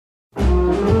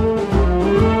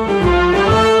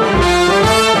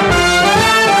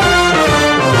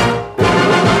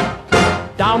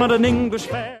at an English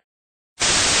fair.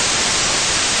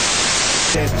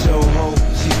 That Joe-ho,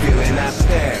 she feeling our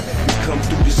stare. We come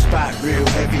through the spot real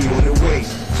heavy on the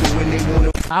waist. So when they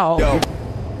wanna yo.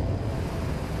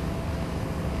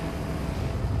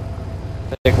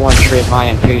 Take one straight by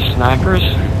and two snipers.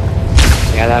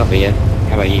 Yeah, that'll be it.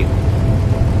 How about you?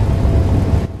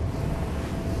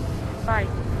 Bye.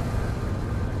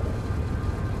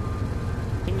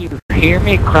 Can you hear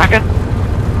me, Kraken?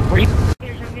 Where you?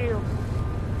 Here's your new.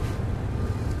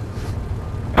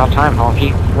 About time,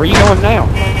 honky. Where you going now?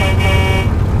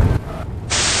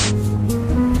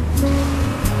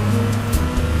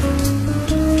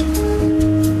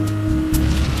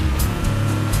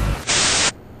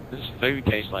 This food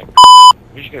tastes like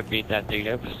we should go beat that dude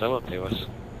up and sell it to us.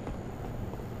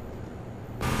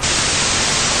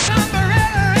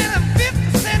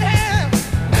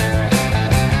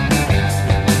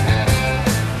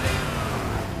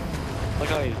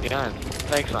 Look at all these guns.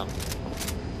 Take some.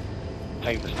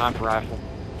 Take the sniper rifle.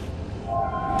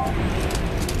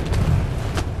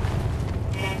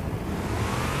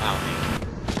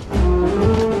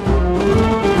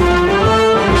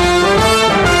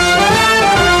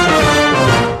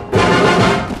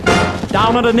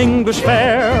 Down at an English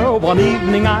fair, one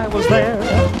evening I was there,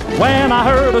 when I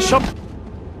heard a show.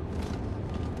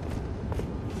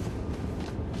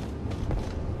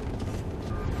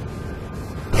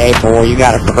 Hey boy, you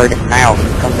got a pretty mouth.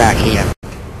 Come back here.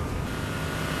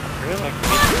 Really?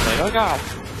 Oh god.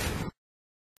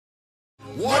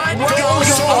 What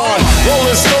goes on?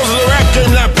 Rolling stones in the rap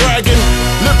game, not bragging.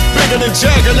 Lip bigger than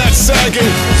Jagger, not sagging.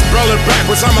 Spell it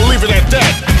backwards, I'ma leave it at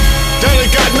that. That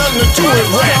ain't got nothing to do with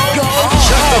rap.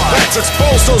 Check the facts,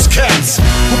 expose those cats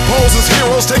who pose as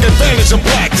heroes, take advantage of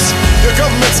blacks. Your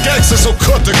government's gangsters, so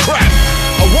cut the crap.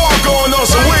 A war going on,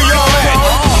 so where y'all at?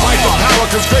 Fight the power,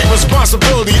 cause great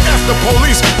responsibility. F the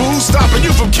police, but who's stopping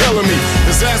you from killing me?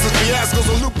 Disasters, fiascos,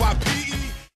 a loop by PE.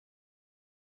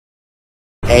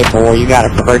 Hey boy, you got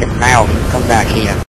a pretty mouth. Come back here.